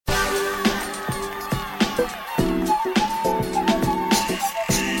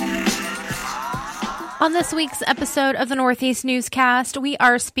On this week's episode of the Northeast Newscast, we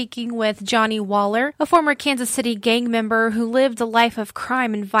are speaking with Johnny Waller, a former Kansas City gang member who lived a life of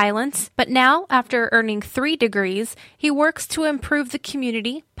crime and violence. But now, after earning 3 degrees, he works to improve the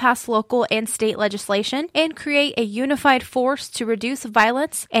community, pass local and state legislation, and create a unified force to reduce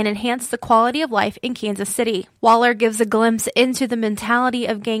violence and enhance the quality of life in Kansas City. Waller gives a glimpse into the mentality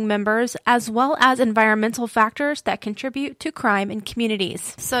of gang members, as well as environmental factors that contribute to crime in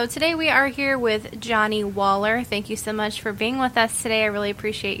communities. So today we are here with Johnny Waller. Thank you so much for being with us today. I really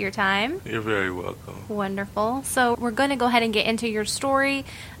appreciate your time. You're very welcome. Wonderful. So we're going to go ahead and get into your story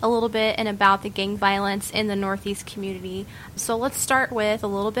a little bit and about the gang violence in the Northeast community. So let's start with a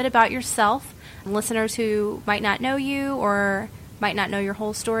little bit about yourself. Listeners who might not know you or might not know your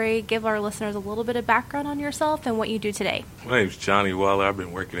whole story, give our listeners a little bit of background on yourself and what you do today. My name's Johnny Waller. I've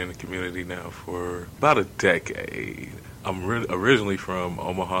been working in the community now for about a decade. I'm originally from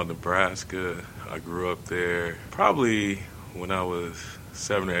Omaha, Nebraska. I grew up there probably when I was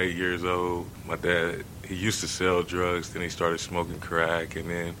 7 or 8 years old. My dad, he used to sell drugs, then he started smoking crack, and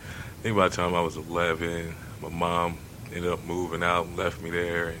then I think by the time I was 11, my mom ended up moving out and left me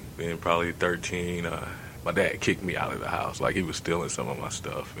there. And then probably 13, my dad kicked me out of the house, like he was stealing some of my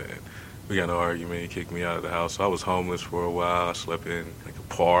stuff, and we got in an argument. He kicked me out of the house. So I was homeless for a while. I slept in like a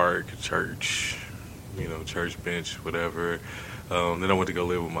park, a church, church bench, whatever. Then I went to go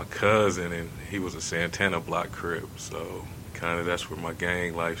live with my cousin, and he was a Santana Block Crip. So kind of that's where my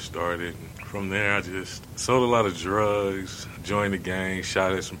gang life started. And from there, I just sold a lot of drugs, joined the gang,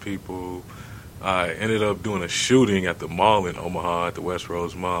 shot at some people. I ended up doing a shooting at the mall in Omaha, at the West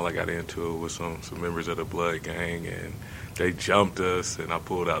Rose Mall. I got into it with some members of the Blood Gang, and they jumped us, and I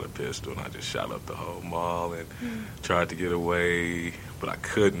pulled out a pistol, and I just shot up the whole mall and tried to get away, but I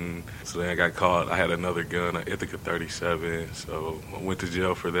couldn't. So then I got caught. I had another gun, an Ithaca 37, so I went to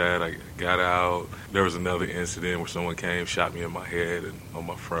jail for that. I got out. There was another incident where someone came, shot me in my head and on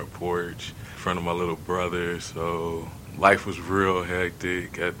my front porch in front of my little brother, so life was real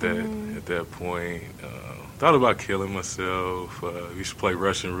hectic at that point. Thought about killing myself. Used to play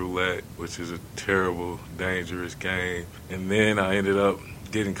Russian roulette, which is a terrible, dangerous game. And then I ended up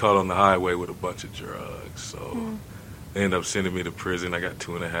getting caught on the highway with a bunch of drugs. So they ended up sending me to prison. I got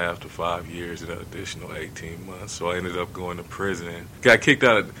 2.5 to 5 years and an additional 18 months. So I ended up going to prison. Got kicked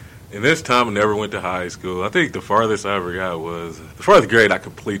out and this time I never went to high school. I think the farthest I ever got was, the farthest grade I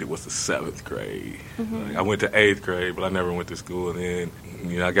completed was the 7th grade. Like, I went to 8th grade, but I never went to school. And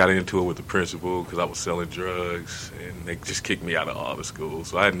then, I got into it with the principal because I was selling drugs, and they just kicked me out of all the schools.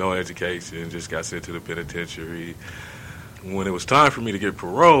 So I had no education, just got sent to the penitentiary. When it was time for me to get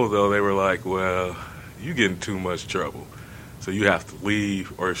parole, though, they were like, well, you get in too much trouble, so you have to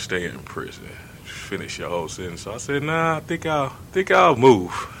leave or stay in prison, finish your whole sentence. So I said, nah, I think I'll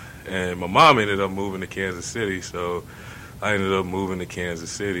move. And my mom ended up moving to Kansas City, so I ended up moving to Kansas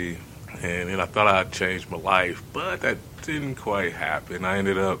City. And then I thought I'd change my life, but that didn't quite happen. I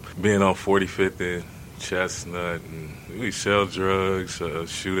ended up being on 45th and Chestnut, and we sell drugs,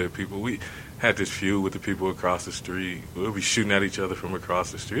 shoot at people. We had this feud with the people across the street. We'd be shooting at each other from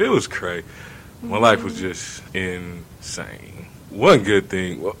across the street. It was crazy. My life was just insane. One good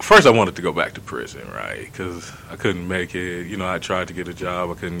thing, well, first I wanted to go back to prison, right, because I couldn't make it. I tried to get a job.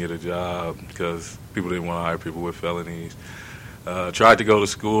 I couldn't get a job because people didn't want to hire people with felonies. Tried to go to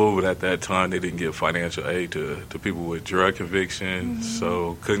school, but at that time they didn't give financial aid to people with drug convictions,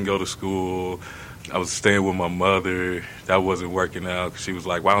 so couldn't go to school. I was staying with my mother. That wasn't working out. She was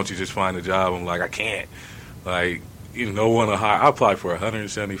like, why don't you just find a job? I'm like, I can't. Like, no one to hire. I applied for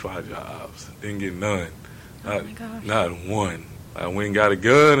 175 jobs. Didn't get none. Not one. I went and got a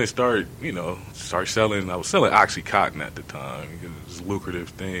gun and start selling. I was selling Oxycontin at the time. It was a lucrative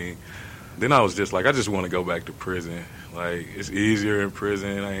thing. Then I was just like, I just want to go back to prison. Like, it's easier in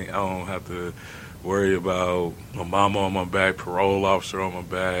prison. I don't have to worry about my mama on my back, parole officer on my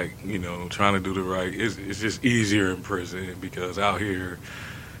back, trying to do the right. It's just easier in prison because out here,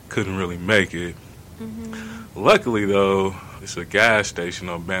 couldn't really make it. Luckily, though, it's a gas station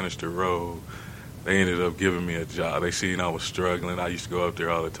on Bannister Road. They ended up giving me a job. They seen I was struggling. I used to go up there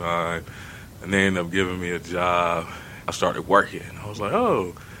all the time. And they ended up giving me a job. I started working. I was like,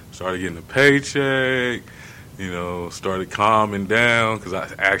 started getting a paycheck, started calming down because I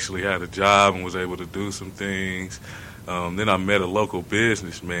actually had a job and was able to do some things. Then I met a local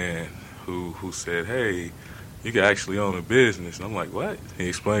businessman who said, hey, you can actually own a business. And I'm like, what? He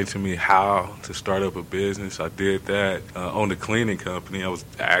explained to me how to start up a business. I did that, owned a cleaning company. I was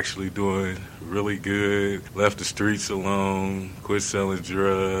actually doing really good, left the streets alone, quit selling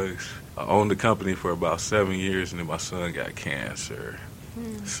drugs. I owned the company for about 7 years, and then my son got cancer.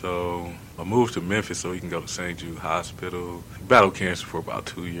 So I moved to Memphis so he can go to St. Jude Hospital. He battled cancer for about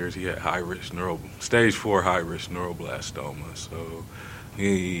 2 years. He had stage 4 high-risk neuroblastoma. So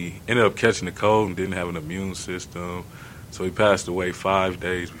he ended up catching the cold and didn't have an immune system. So he passed away 5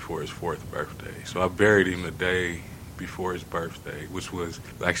 days before his 4th birthday. So I buried him the day before his birthday, which was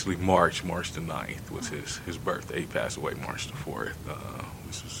actually March the 9th was his birthday. He passed away March the 4th,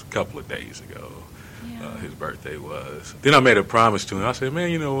 which was a couple of days ago. His birthday was. Then I made a promise to him. I said, man,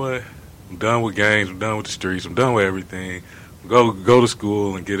 you know what? I'm done with gangs. I'm done with the streets. I'm done with everything. Go to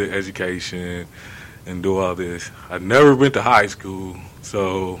school and get an education and do all this. I'd never been to high school.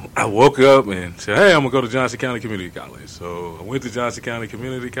 So I woke up and said, hey, I'm going to go to Johnson County Community College. So I went to Johnson County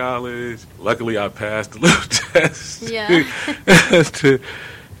Community College. Luckily, I passed the little test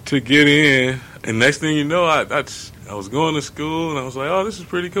to get in. And next thing you know, I was going to school, and I was like, oh, this is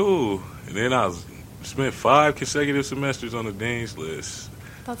pretty cool. And then I spent 5 consecutive semesters on the dean's list.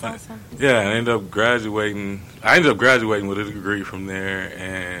 That's awesome. Yeah, I ended up graduating. With a degree from there,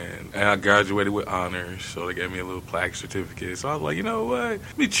 and I graduated with honors. So they gave me a little plaque certificate. So I was like, you know what?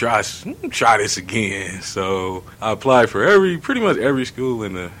 Let me try this again. So I applied for pretty much every school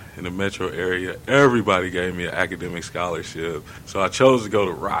in the metro area. Everybody gave me an academic scholarship. So I chose to go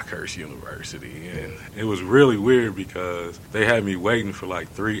to Rockhurst University, and it was really weird because they had me waiting for like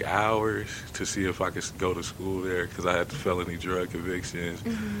 3 hours to see if I could go to school there because I had the felony drug convictions.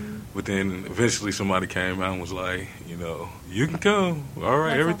 But then eventually somebody came out and was like, you know, you can come. All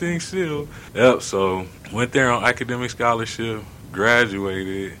right, everything's sealed. Yep, so went there on academic scholarship,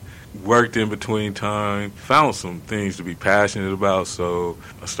 graduated, worked in between time, found some things to be passionate about, so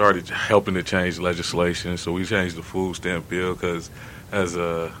I started helping to change legislation. So we changed the food stamp bill because as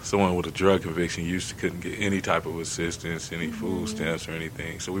someone with a drug conviction, you couldn't get any type of assistance, any food stamps or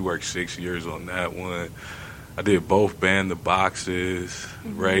anything. So we worked 6 years on that one. I did both ban the boxes,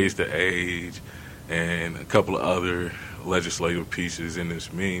 raise the age, and a couple of other legislative pieces in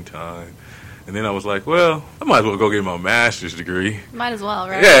this meantime. And then I was like, well, I might as well go get my master's degree. Might as well,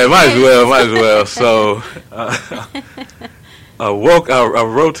 right? Yeah, might as well. So I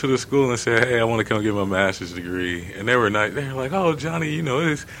wrote to the school and said, hey, I want to come get my master's degree. And they were like, oh, Johnny, you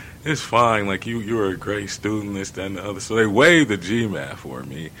know, it's fine. Like, you were a great student, this, that, and the other. So they waived the GMAT for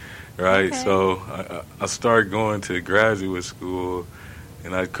me, right? Okay. So I started going to graduate school,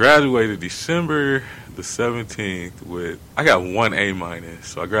 and I graduated December the 17th I got 1 A-,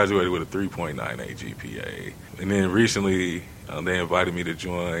 so I graduated with a 3.98 GPA. And then recently, they invited me to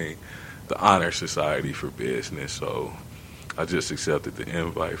join the Honor Society for Business, so I just accepted the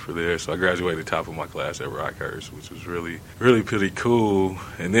invite for there. So I graduated top of my class at Rockhurst, which was really, really pretty cool.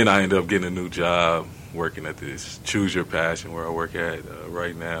 And then I ended up getting a new job working at this Choose Your Passion where I work at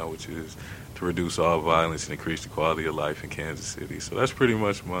right now, which is to reduce all violence and increase the quality of life in Kansas City. So that's pretty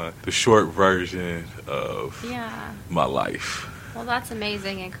much the short version of my life. Well, that's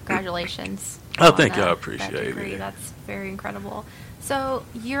amazing, and congratulations. Oh, thank you. I appreciate it. That's very incredible. So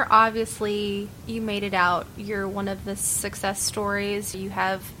you made it out. You're one of the success stories. You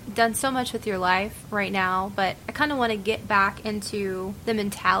have done so much with your life right now, but I kind of want to get back into the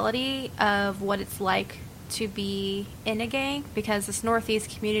mentality of what it's like to be in a gang, because this Northeast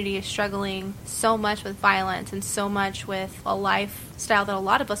community is struggling so much with violence and so much with a lifestyle that a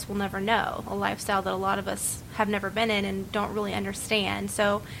lot of us will never know, a lifestyle that a lot of us have never been in and don't really understand.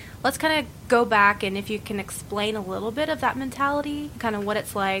 So let's kind of go back, and if you can explain a little bit of that mentality, kind of what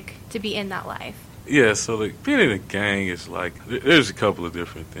it's like to be in that life. Yeah, so being in a gang is like, there's a couple of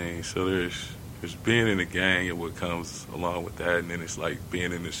different things. So there's being in a gang and what comes along with that, and then it's like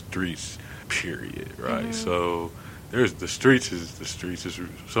being in the streets, period, right? So there's the streets is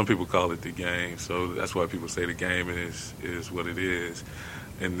some people call it the game, so that's why people say the game is what it is.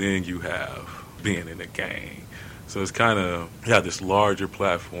 And then you have being in a gang. So it's kind of, you have this larger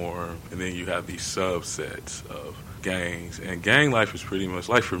platform, and then you have these subsets of gangs. And gang life is pretty much,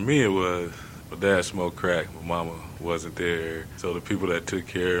 like for me it was, my dad smoked crack, my mama wasn't there. So the people that took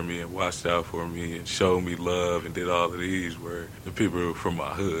care of me and watched out for me and showed me love and did all of these were the people from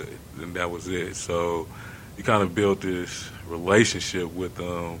my hood, and that was it. So you kind of built this relationship with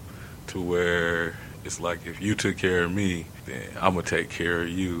them to where it's like, if you took care of me, then I'm going to take care of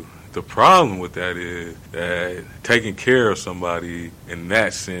you. The problem with that is that taking care of somebody in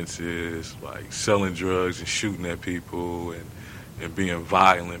that sense is like selling drugs and shooting at people and and being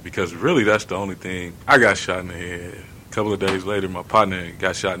violent, because really that's the only thing. I got shot in the head. A couple of days later, my partner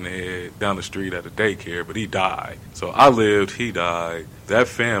got shot in the head down the street at a daycare, but he died. So I lived, he died. That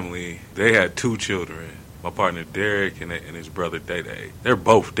family, they had 2 children. My partner Derek and his brother Day. They're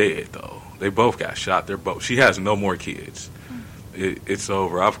both dead though. They both got shot. She has no more kids. It's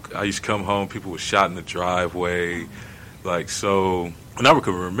over. I used to come home, people were shot in the driveway. Like, so, and I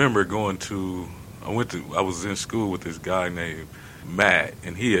can remember I was in school with this guy named Matt,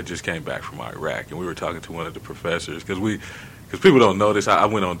 and he had just came back from Iraq, and we were talking to one of the professors, because people don't know this, I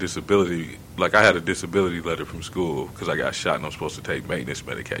went on disability, like I had a disability letter from school, because I got shot and I'm supposed to take maintenance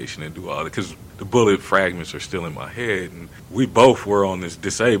medication and do all that, because the bullet fragments are still in my head, and we both were on this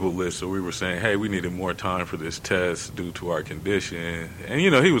disabled list, so we were saying, hey, we needed more time for this test due to our condition, and he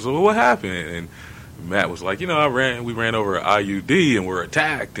was like, well, what happened? And Matt was like, we ran over an IUD and were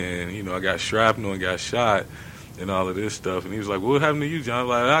attacked, and I got shrapnel and got shot and all of this stuff. And he was like, well, what happened to you, John?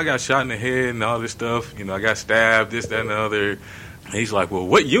 Like, I got shot in the head and all this stuff. I got stabbed, this, that, and the other. And he's like, well,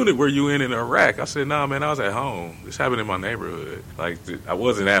 what unit were you in Iraq? I said, nah, man, I was at home. This happened in my neighborhood. Like, I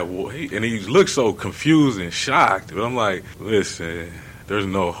wasn't at war. And he looked so confused and shocked. But I'm like, listen, there's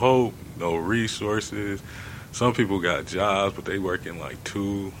no hope, no resources. Some people got jobs, but they working like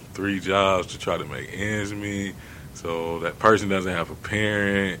 2-3 jobs to try to make ends meet. So that person doesn't have a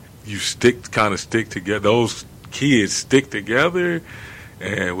parent. You kind of stick together. Those kids stick together,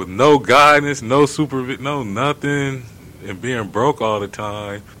 and with no guidance, no supervision, no nothing, and being broke all the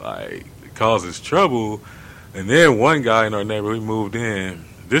time, like, it causes trouble. And then one guy in our neighborhood moved in.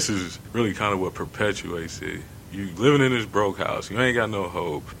 This is really kind of what perpetuates it. You living in this broke house, you ain't got no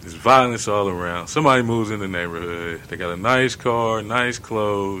hope. There's violence all around. Somebody moves in the neighborhood. They got a nice car, nice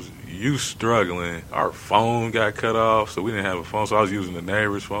clothes. You struggling. Our phone got cut off, so we didn't have a phone. So I was using the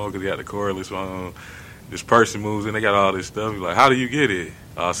neighbor's phone because he had a cordless phone. This person moves in, they got all this stuff. You're like, how do you get it?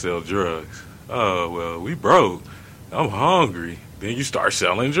 I sell drugs. Oh, well, we broke. I'm hungry. Then you start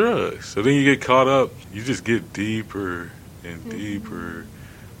selling drugs. So then you get caught up. You just get deeper and deeper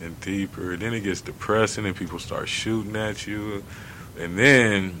and deeper. Then it gets depressing and people start shooting at you. And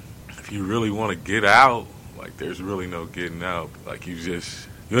then if you really want to get out, like, there's really no getting out. Like, you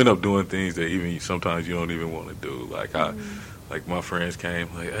end up doing things that even sometimes you don't even want to do. Like my friends came,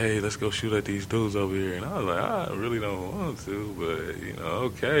 like, hey, let's go shoot at these dudes over here. And I was like, I really don't want to, but,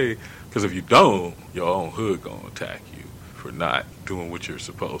 okay. Because if you don't, your own hood going to attack you for not doing what you're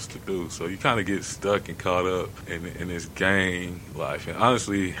supposed to do. So you kind of get stuck and caught up in this gang life. And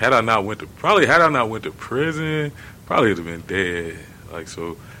honestly, had I not went to prison, probably would have been dead. Like,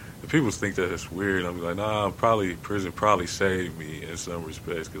 so if people think that it's weird, I'll be like, nah, prison probably saved me in some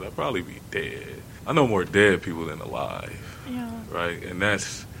respects, because I'd probably be dead. I know more dead people than alive. Yeah. Right? And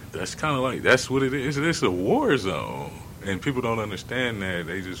that's kind of like, that's what it is. It's a war zone. And people don't understand that.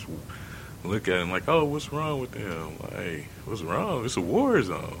 They just look at it like, oh, what's wrong with them? Like, what's wrong? It's a war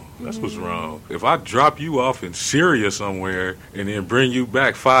zone. That's what's wrong. If I drop you off in Syria somewhere and then bring you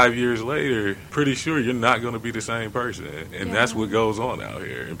back 5 years later, pretty sure you're not going to be the same person. And that's what goes on out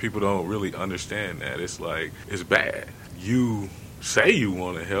here. And people don't really understand that. It's like, it's bad. You say you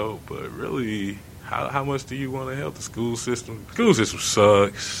want to help, but really, how much do you want to help? The school system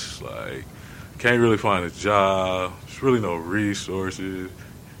sucks. Like, can't really find a job. There's really no resources.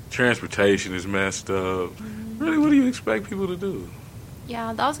 Transportation is messed up. Really, what do you expect people to do?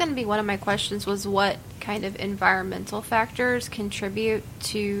 Yeah, that was going to be one of my questions, was what kind of environmental factors contribute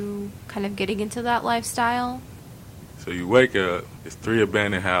to kind of getting into that lifestyle? So you wake up, there's 3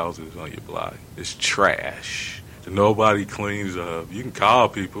 abandoned houses on your block. It's trash. Nobody cleans up. You can call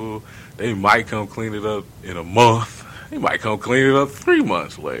people. They might come clean it up in a month. They might come clean it up 3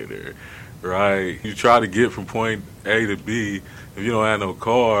 months later, right? You try to get from point A to B. If you don't have no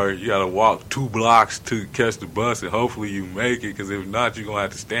car, you got to walk 2 blocks to catch the bus, and hopefully you make it, because if not, you're going to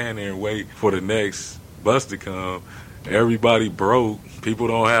have to stand there and wait for the next bus to come. Everybody broke. People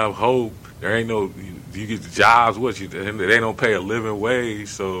don't have hope. There ain't no, you get the jobs, they don't pay a living wage,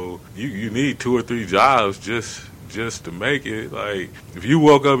 so you need 2 or 3 jobs just to make it. Like, if you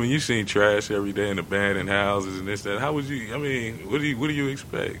woke up and you seen trash every day in abandoned houses and this, that, how would you, what do you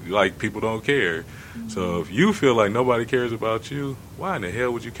expect? Like, people don't care. So if you feel like nobody cares about you, why in the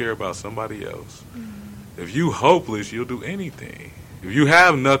hell would you care about somebody else? If you hopeless, you'll do anything. If you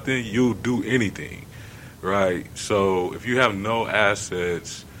have nothing, you'll do anything, right? So if you have no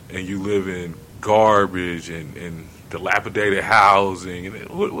assets and you live in garbage and dilapidated housing,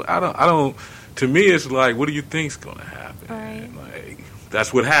 I don't. To me, it's like, what do you think's going to happen? Right. Like,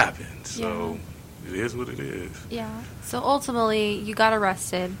 that's what happens. So it is what it is. Yeah. So ultimately, you got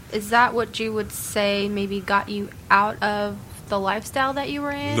arrested. Is that what you would say maybe got you out of the lifestyle that you were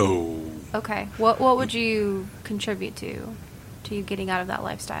in? No. Okay. What would you contribute to you getting out of that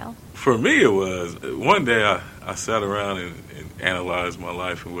lifestyle? For me, it was, one day I sat around and analyzed my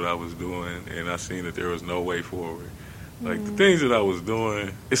life and what I was doing, and I seen that there was no way forward. Like, the things that I was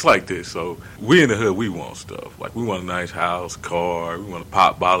doing, it's like this. So, we in the hood, we want stuff. Like, we want a nice house, car, we want to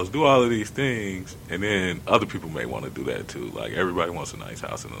pop bottles, do all of these things. And then other people may want to do that, too. Like, everybody wants a nice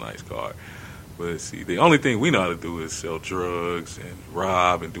house and a nice car. But, see, the only thing we know how to do is sell drugs and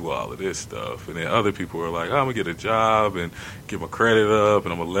rob and do all of this stuff. And then other people are like, oh, I'm going to get a job and get my credit up,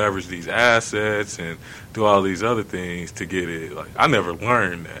 and I'm going to leverage these assets and do all these other things to get it. Like, I never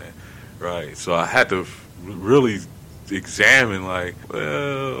learned that, right? So I had to really examine, like,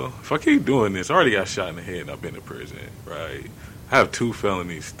 well, if I keep doing this, I already got shot in the head and I've been to prison, right? I have 2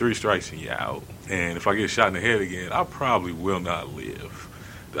 felonies, 3 strikes and you out. And if I get shot in the head again, I probably will not live.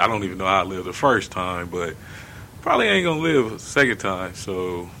 I don't even know how I lived the first time, but probably ain't gonna live a second time.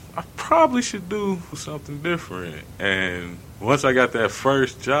 So I probably should do something different. And once I got that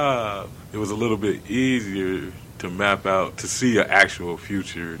first job, it was a little bit easier to map out, to see an actual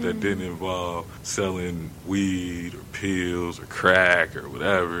future that didn't involve selling weed or pills or crack or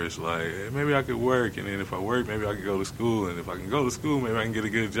whatever. It's like, hey, maybe I could work, and then if I work, maybe I could go to school, and if I can go to school, maybe I can get a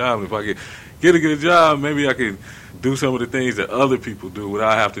good job, and if I could get a good job, maybe I can do some of the things that other people do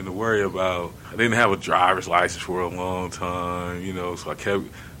without having to worry about. I didn't have a driver's license for a long time, so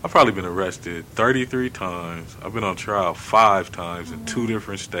I've probably been arrested 33 times. I've been on trial 5 times in 2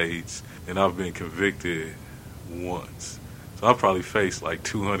 different states, and I've been convicted once. So I probably faced like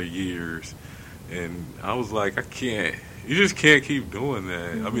 200 years, and I was like, you just can't keep doing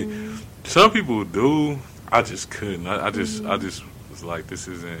that. I mean, some people do. I just couldn't. I just was like, this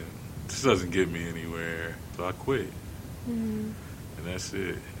doesn't get me anywhere. So I quit. And that's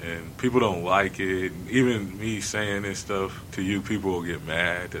it. And people don't like it. Even me saying this stuff to you, people will get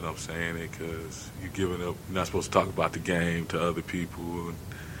mad that I'm saying it because you're not supposed to talk about the game to other people and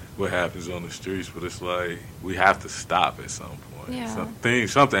what happens on the streets, but it's like we have to stop at some point. Yeah.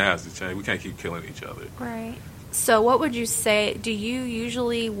 Something has to change. We can't keep killing each other. Right. So what would you say, do you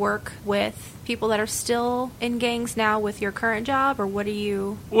usually work with people that are still in gangs now with your current job, or what do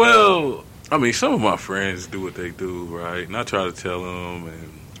you... Well, I mean, some of my friends do what they do, right? And I try to tell them,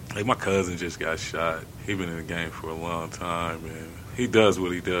 and like my cousin just got shot. He's been in the game for a long time, and he does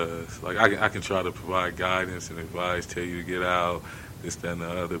what he does. Like, I can try to provide guidance and advice, tell you to get out, this, that, and the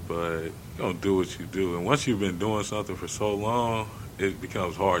other, but you don't do what you do. And once you've been doing something for so long, it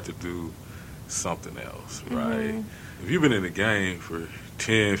becomes hard to do something else, right? If you've been in the game for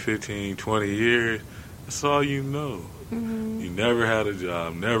 10, 15, 20 years, that's all you know. You never had a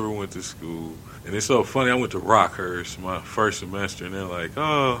job, never went to school. And it's so funny, I went to Rockhurst my first semester, and they're like,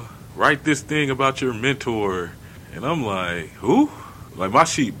 oh, write this thing about your mentor. And I'm like, who? Like, my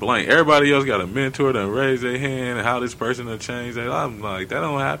sheet blank. Everybody else got a mentor that raised their hand and how this person will change that. I'm like, that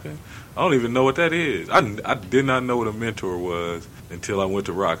don't happen. I don't even know what that is. I did not know what a mentor was until I went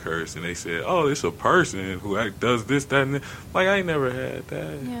to Rockhurst, and they said, oh, it's a person who does this, that, and that. Like, I ain't never had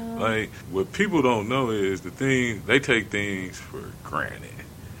that. Yeah. Like, what people don't know is they take things for granted.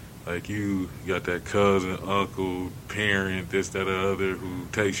 Like, you got that cousin, uncle, parent, this, that, or other, who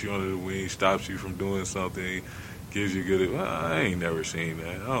takes you under the wing, stops you from doing something, gives you good advice. I ain't never seen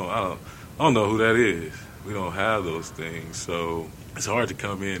that. I don't know who that is. We don't have those things. So it's hard to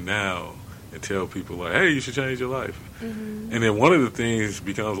come in now and tell people, like, hey, you should change your life. And then one of the things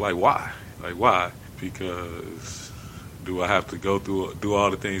becomes, like, why? Like, why? Because do I have to do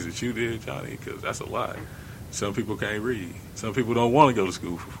all the things that you did, Johnny? Because that's a lie. Some people can't read. Some people don't want to go to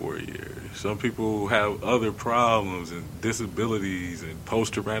school for 4 years. Some people have other problems and disabilities and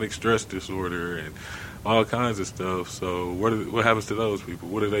post-traumatic stress disorder and all kinds of stuff. So what happens to those people?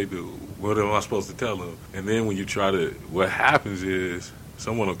 What do they do? What am I supposed to tell them? And then when you what happens is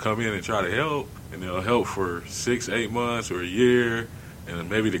someone will come in and try to help, and they'll help for 6, 8 months or a year, and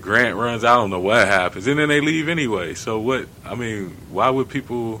maybe the grant runs out. I don't know what happens. And then they leave anyway. So why would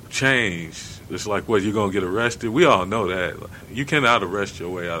people change? It's like, you're going to get arrested? We all know that. You cannot arrest your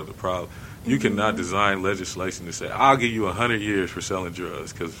way out of the problem. You cannot design legislation to say, I'll give you 100 years for selling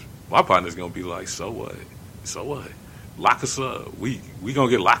drugs, because my partner's going to be like, so what? So what? Lock us up. We going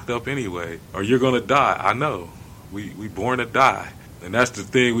to get locked up anyway, or you're going to die. I know. We born to die. And that's the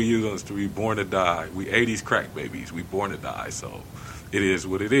thing we use on us, to be born to die. We 80s crack babies. We born to die. So it is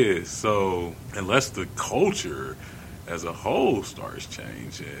what it is. So unless the culture as a whole starts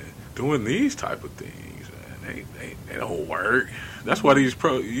changing, doing these type of things, man, they don't work. That's why these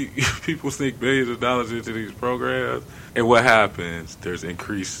people sneak billions of dollars into these programs. And what happens? There's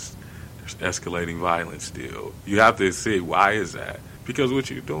increased there's escalating violence still. You have to see, why is that? Because what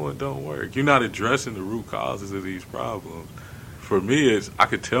you're doing don't work. You're not addressing the root causes of these problems. For me, it's I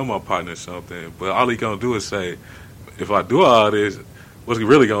could tell my partner something, but all he gonna do is say, if I do all this, what's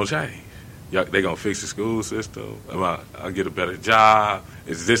really gonna change? They gonna fix the school system? I'll get a better job?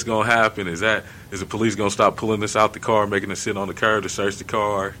 Is this gonna happen? Is the police gonna stop pulling us out the car, making us sit on the curb to search the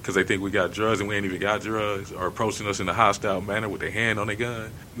car because they think we got drugs and we ain't even got drugs, or approaching us in a hostile manner with their hand on their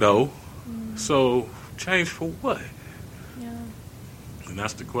gun? No. So change for what? Yeah. And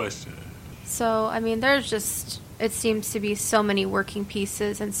that's the question. So, I mean, it seems to be so many working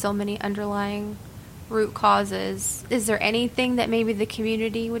pieces and so many underlying root causes. Is there anything that maybe the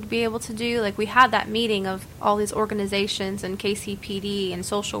community would be able to do? Like, we had that meeting of all these organizations and KCPD and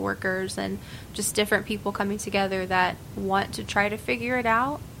social workers and just different people coming together that want to try to figure it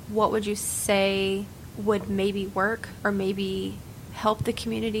out. What would you say would maybe work or maybe help the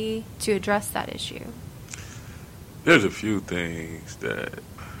community to address that issue? There's a few things that,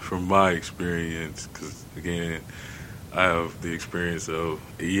 from my experience, because again, I have the experience of,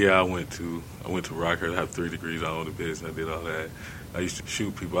 I went to Rockhurst. I have 3 degrees. I owned a business. I did all that. I used to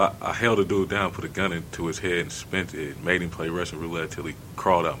shoot people. I held a dude down, put a gun into his head, and spent it. Made him play Russian roulette till he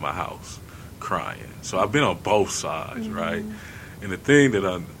crawled out my house, crying. So I've been on both sides, right? And the thing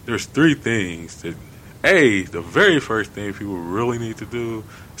there's 3 things that, the very first thing people really need to do,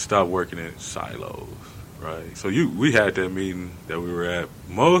 stop working in silos, right? So we had that meeting that we were at.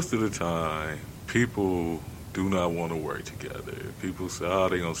 Most of the time, people do not want to work together. People say,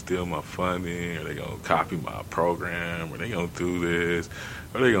 they're going to steal my funding, or they're going to copy my program, or they're going to do this,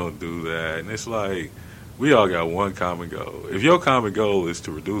 or they're going to do that. And it's like, we all got one common goal. If your common goal is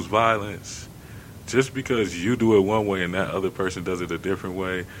to reduce violence, just because you do it one way and that other person does it a different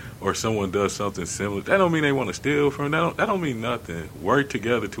way, or someone does something similar, that don't mean they want to steal from that. That don't mean nothing. Work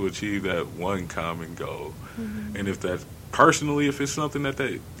together to achieve that one common goal. And if that's personally, if it's something that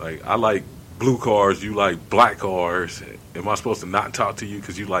they, like, I like blue cars, you like black cars, am I supposed to not talk to you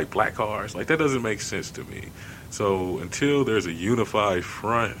because you like black cars? Like, that doesn't make sense to me. So until there's a unified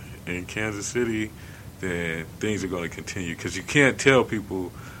front in Kansas City, then things are going to continue, because you can't tell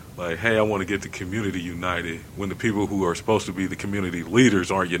people, like, hey, I want to get the community united, when the people who are supposed to be the community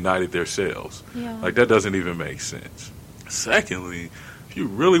leaders aren't united themselves. Like, that doesn't even make sense. Secondly, if you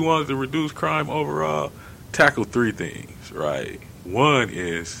really wanted to reduce crime overall, tackle 3 things, right? One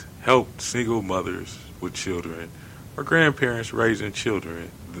is help single mothers with children or grandparents raising children.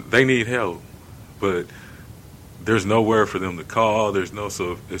 They need help, but there's nowhere for them to call.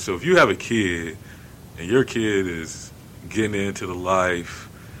 So if you have a kid and your kid is getting into the life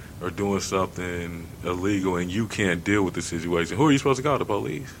or doing something illegal and you can't deal with the situation, who are you supposed to call? The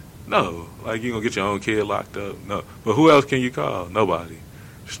police? No. Like, you're going to get your own kid locked up? No. But who else can you call? Nobody.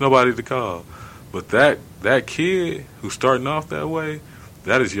 There's nobody to call. But that kid who's starting off that way,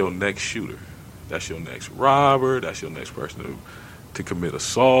 that is your next shooter. That's your next robber. That's your next person to commit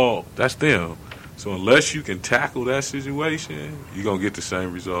assault. That's them. So unless you can tackle that situation, you're going to get the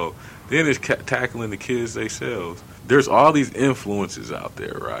same result. Then it's tackling the kids themselves. There's all these influences out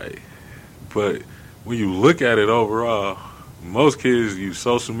there, right? But when you look at it overall, most kids use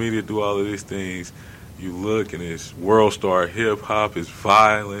social media, do all of these things. You look and it's world star hip-hop, it's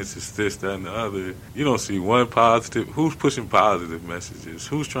violence, it's this, that, and the other. You don't see one positive. Who's pushing positive messages?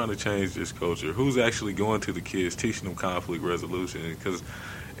 Who's trying to change this culture? Who's actually going to the kids, teaching them conflict resolution? Because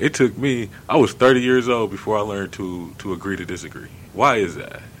it took me, I was 30 years old before I learned to agree to disagree. Why is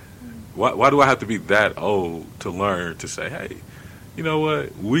that? Why do I have to be that old to learn to say, hey, you know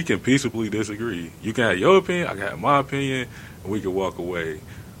what? We can peaceably disagree. You can have your opinion, I can have my opinion, and we can walk away.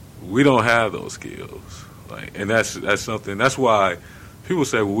 We don't have those skills, and that's something. That's why people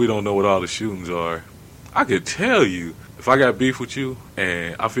say, "Well, we don't know what all the shootings are." I could tell you, if I got beef with you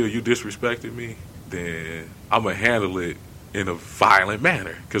and I feel you disrespected me, then I'm gonna handle it in a violent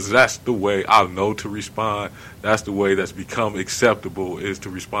manner, because that's the way I know to respond. That's the way that's become acceptable, is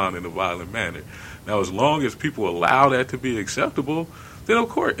to respond in a violent manner. Now, as long as people allow that to be acceptable, then of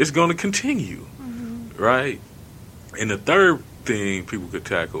course it's going to continue, right? And the third thing people could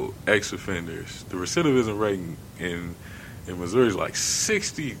tackle, ex-offenders. The recidivism rate in Missouri is like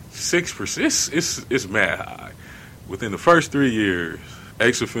 66%. It's mad high. Within the first 3 years,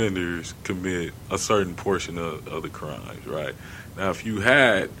 ex-offenders commit a certain portion of the crimes, right? Now, if you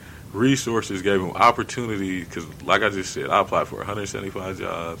had resources, gave them opportunity, because like I just said, I applied for 175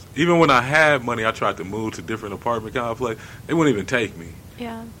 jobs. Even when I had money, I tried to move to different apartment complex. They wouldn't even take me.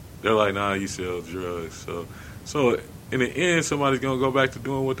 Yeah. They're like, nah, you sell drugs. So in the end, somebody's going to go back to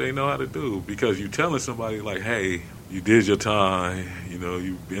doing what they know how to do, because you're telling somebody, like, hey, you did your time,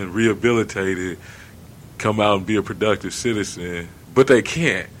 you've been rehabilitated, come out and be a productive citizen, but they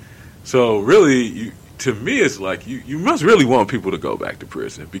can't. So really, to me, it's like you must really want people to go back to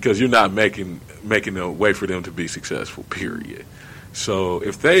prison because you're not making a way for them to be successful, period. So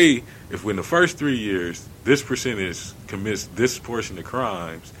if in the first 3 years, this percentage commits this portion of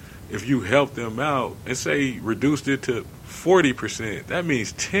crimes, if you help them out and say reduced it to 40%, that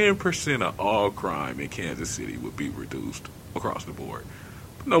means 10% of all crime in Kansas City would be reduced across the board.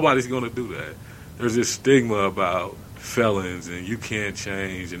 But nobody's going to do that. There's this stigma about felons and you can't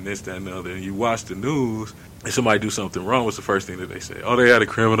change and this, that, and the other. And you watch the news and somebody do something wrong, what's the first thing that they say? Oh, they had a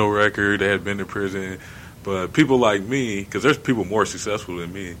criminal record, they had been to prison. But people like me, because there's people more successful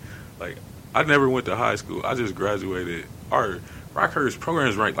than me, like I never went to high school. I just graduated. Our Rockhurst program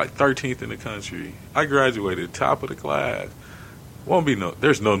is ranked like 13th in the country. I graduated top of the class.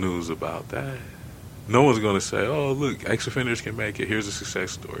 There's no news about that. No one's going to say, oh, look, ex-offenders can make it. Here's a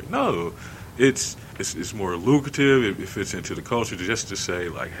success story. No, it's more lucrative. It fits into the culture just to say,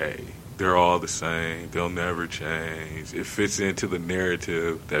 like, hey, they're all the same. They'll never change. It fits into the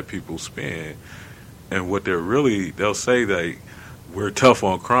narrative that people spin. And what they'll say that we're tough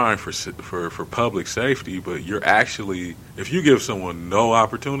on crime for public safety, but you're actually, if you give someone no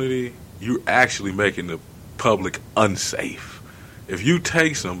opportunity, you're actually making the public unsafe. If you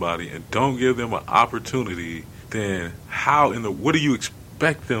take somebody and don't give them an opportunity, then what do you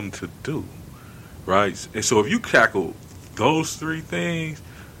expect them to do, right? And so if you tackle those three things,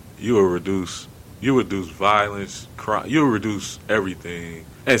 you will reduce violence, crime, you'll reduce everything.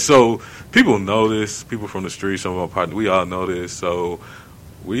 And so people know this, people from the streets, some of our partners, we all know this. So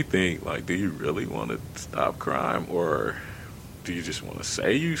we think, like, do you really want to stop crime? Or do you just want to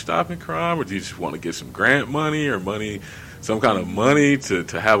say you stopping crime? Or do you just want to get some grant money or some kind of money to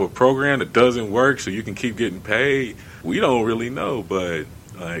have a program that doesn't work so you can keep getting paid? We don't really know. But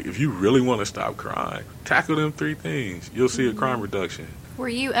like, if you really want to stop crime, tackle them three things. You'll see a crime reduction. Were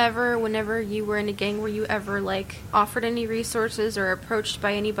you ever, whenever you were in a gang, like offered any resources or approached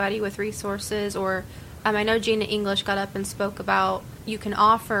by anybody with resources? Or I know Gina English got up and spoke about you can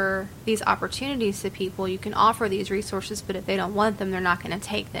offer these opportunities to people, you can offer these resources, but if they don't want them, they're not going to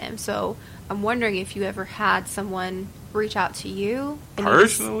take them. So I'm wondering if you ever had someone reach out to you.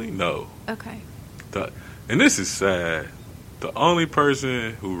 Personally, no. Okay. And this is sad. The only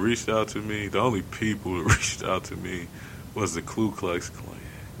person who reached out to me, the only people who reached out to me was the Ku Klux Klan.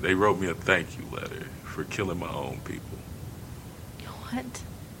 They wrote me a thank you letter for killing my own people. What?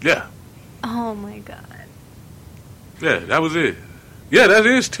 Yeah. Oh my God. Yeah, that was it. Yeah, that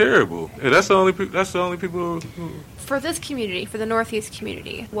is terrible. Yeah, that's the only people who... For this community, for the Northeast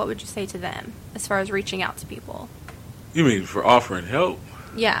community, what would you say to them as far as reaching out to people? You mean for offering help?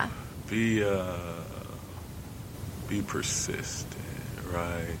 Yeah. Be persistent,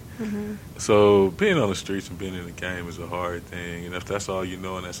 right? Mm-hmm. So being on the streets and being in the game is a hard thing, and if that's all you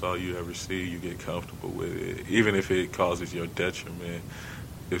know and that's all you ever see, you get comfortable with it, even if it causes your detriment.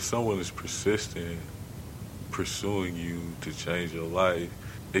 If someone is persistent pursuing you to change your life,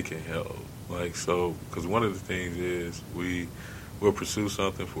 it can help. Like, so, because one of the things is we'll pursue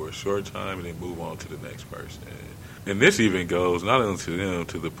something for a short time and then move on to the next person. And this even goes not only to them,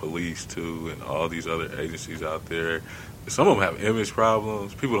 to the police too, and all these other agencies out there. Some of them have image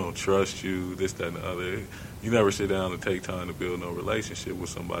problems. People don't trust you, this, that, and the other. You never sit down and take time to build no relationship with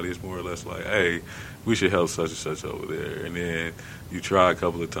somebody. It's more or less like, hey, we should help such and such over there. And then you try a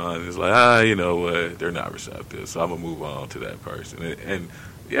couple of times. It's like, you know what? They're not receptive, so I'm going to move on to that person. And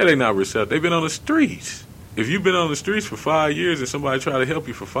yeah, they're not receptive. They've been on the streets. If you've been on the streets for 5 years and somebody try to help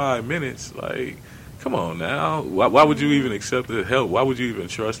you for 5 minutes, like, come on now. Why would you even accept the help? Why would you even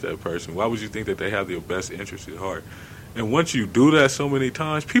trust that person? Why would you think that they have your best interest at heart? And once you do that so many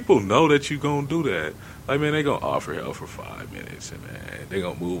times, people know that you're going to do that. Like, man, they're going to offer help for 5 minutes, and, man, they're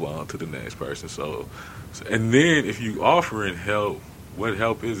going to move on to the next person. So, and then if you offering help, what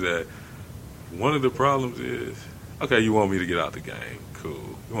help is that? One of the problems is, okay, you want me to get out the game. Cool.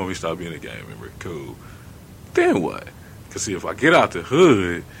 You want me to stop being a gang member. Cool. Then what? Because, see, if I get out the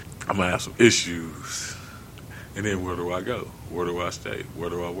hood, I'm going to have some issues. And then where do I go? Where do I stay? Where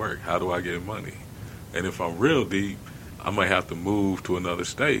do I work? How do I get money? And if I'm real deep, I might have to move to another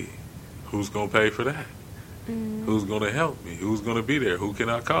state. Who's going to pay for that? Who's going to help me? Who's going to be there? Who can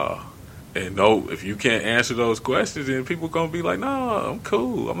I call? And no, if you can't answer those questions, then people going to be like, no, I'm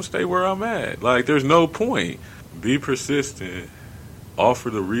cool. I'm going to stay where I'm at. Like, there's no point. Be persistent. Offer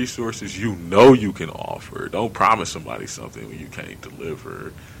the resources you know you can offer. Don't promise somebody something when you can't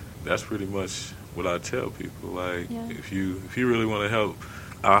deliver. That's pretty much what I tell people. Like, if you really want to help,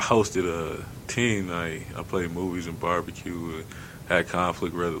 I hosted a teen night. I played movies and barbecue and had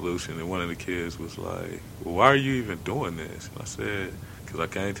conflict resolution. And one of the kids was like, well, why are you even doing this? And I said, because I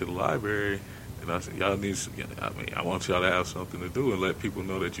came to the library and I said, y'all need, I want y'all to have something to do and let people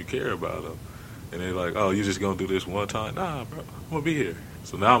know that you care about them. And they're like, oh, you just going to do this one time? Nah, bro, I'm going to be here.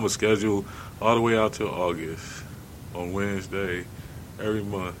 So now I'm going to schedule all the way out till August on Wednesday every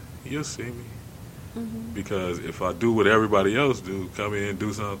month. You'll see me. Mm-hmm. Because if I do what everybody else do, come in,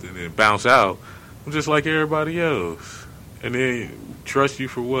 do something, and bounce out, I'm just like everybody else. And then trust you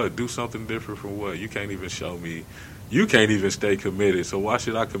for what? Do something different for what? You can't even show me. You can't even stay committed, so why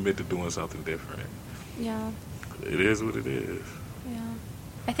should I commit to doing something different? Yeah. It is what it is. Yeah.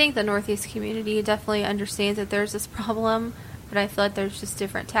 I think the Northeast community definitely understands that there's this problem, but I feel like there's just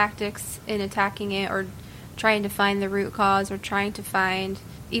different tactics in attacking it or trying to find the root cause or trying to find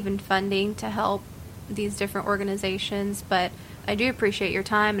even funding to help these different organizations. But I do appreciate your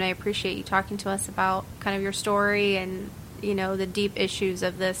time, and I appreciate you talking to us about kind of your story and, you know, the deep issues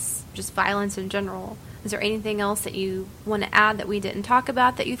of this, just violence in general. Is there anything else that you want to add that we didn't talk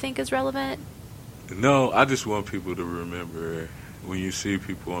about that you think is relevant? No, I just want people to remember when you see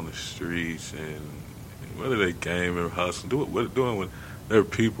people on the streets and whether they game or hustle, doing what they're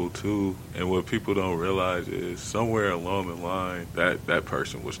people too. And what people don't realize is somewhere along the line that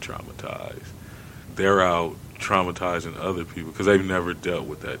person was traumatized. They're out traumatizing other people because they've never dealt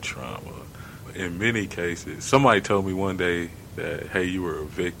with that trauma. In many cases, somebody told me one day that, hey, you were a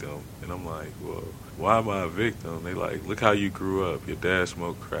victim. And I'm like, well, why am I a victim? They like, look how you grew up. Your dad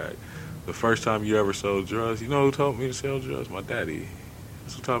smoked crack. The first time you ever sold drugs, you know who taught me to sell drugs? My daddy.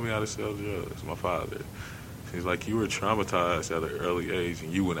 That's who taught me how to sell drugs, my father. He's like, you were traumatized at an early age,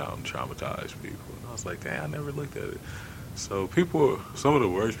 and you went out and traumatized people. And I was like, dang, I never looked at it. So people, some of the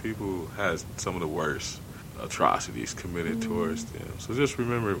worst people has some of the worst atrocities committed towards them. So just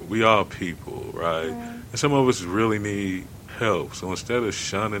remember, we all people, right? And some of us really need help. So instead of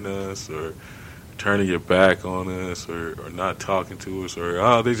shunning us or turning your back on us or not talking to us or,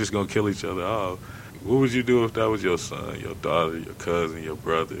 oh, they just going to kill each other off, what would you do if that was your son, your daughter, your cousin, your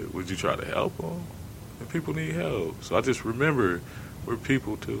brother? Would you try to help them? And people need help. So I just remember, we're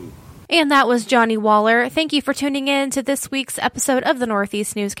people too. And that was Johnny Waller. Thank you for tuning in to this week's episode of the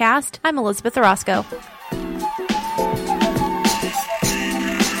Northeast Newscast. I'm Elizabeth Orozco.